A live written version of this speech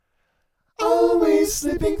always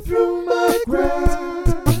slipping through my grasp.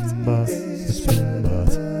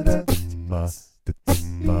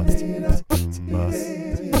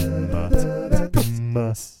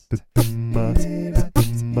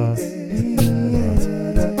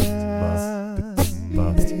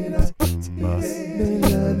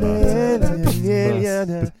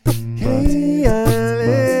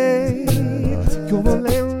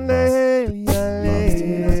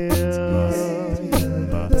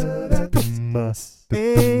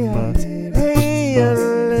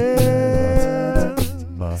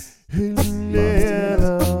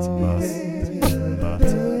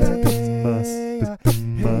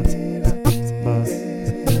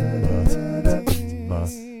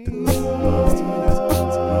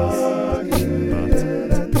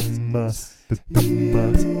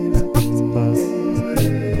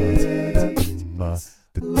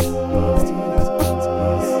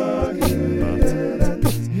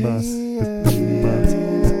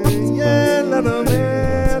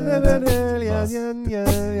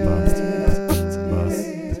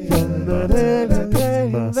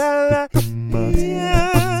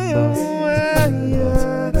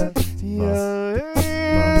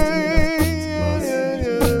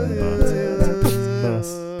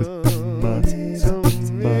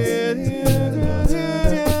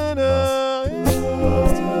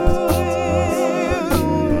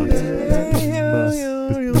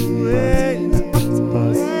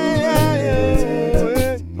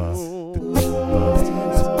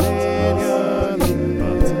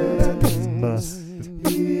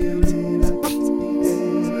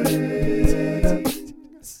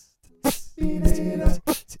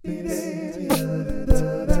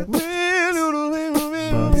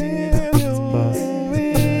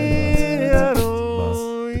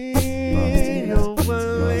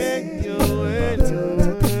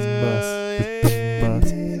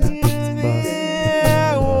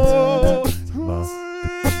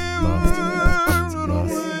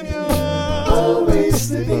 Always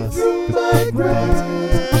slipping through my grasp. Always slipping through my grasp.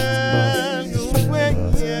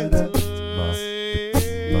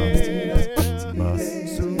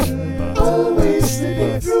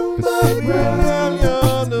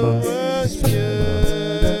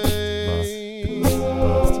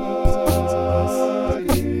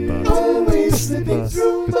 Always slipping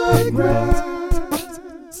through my grasp. Always slipping through my grasp.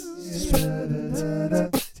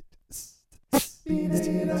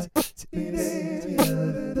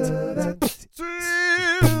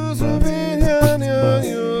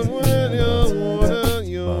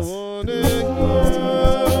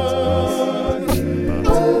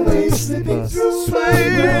 Always slipping through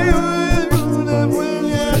my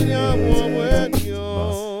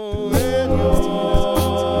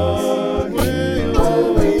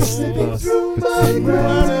grasp. Always slipping through my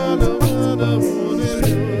grasp.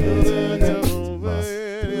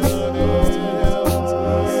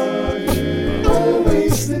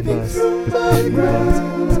 Always slipping through my grasp.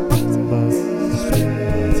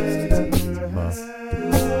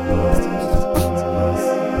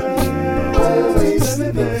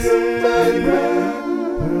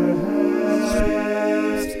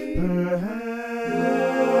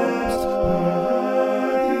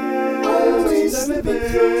 Always slipping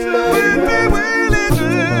through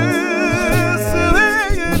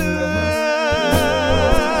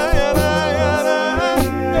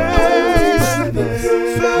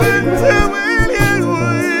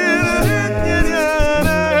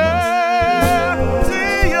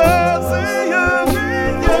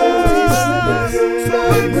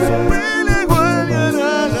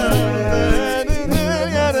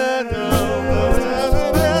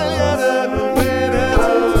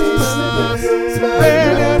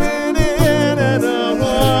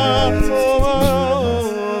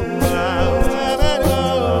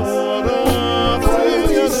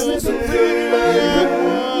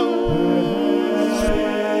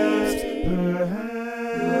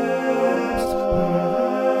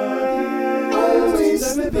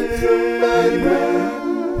Slipping through my grasp.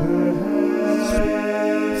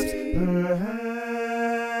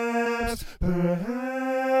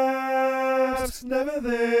 Perhaps never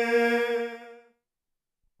there.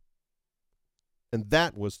 And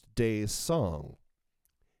that was today's song.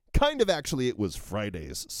 Kind of actually it was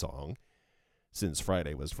Friday's song, since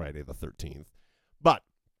Friday was Friday the 13th. But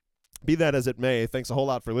be that as it may, thanks a whole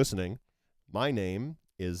lot for listening. My name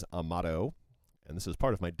is Amato, and this is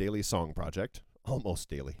part of my daily song project. Almost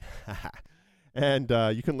daily. And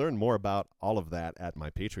you can learn more about all of that at my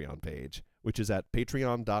Patreon page, which is at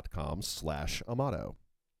patreon.com/Amato.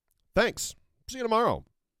 Thanks. See you tomorrow.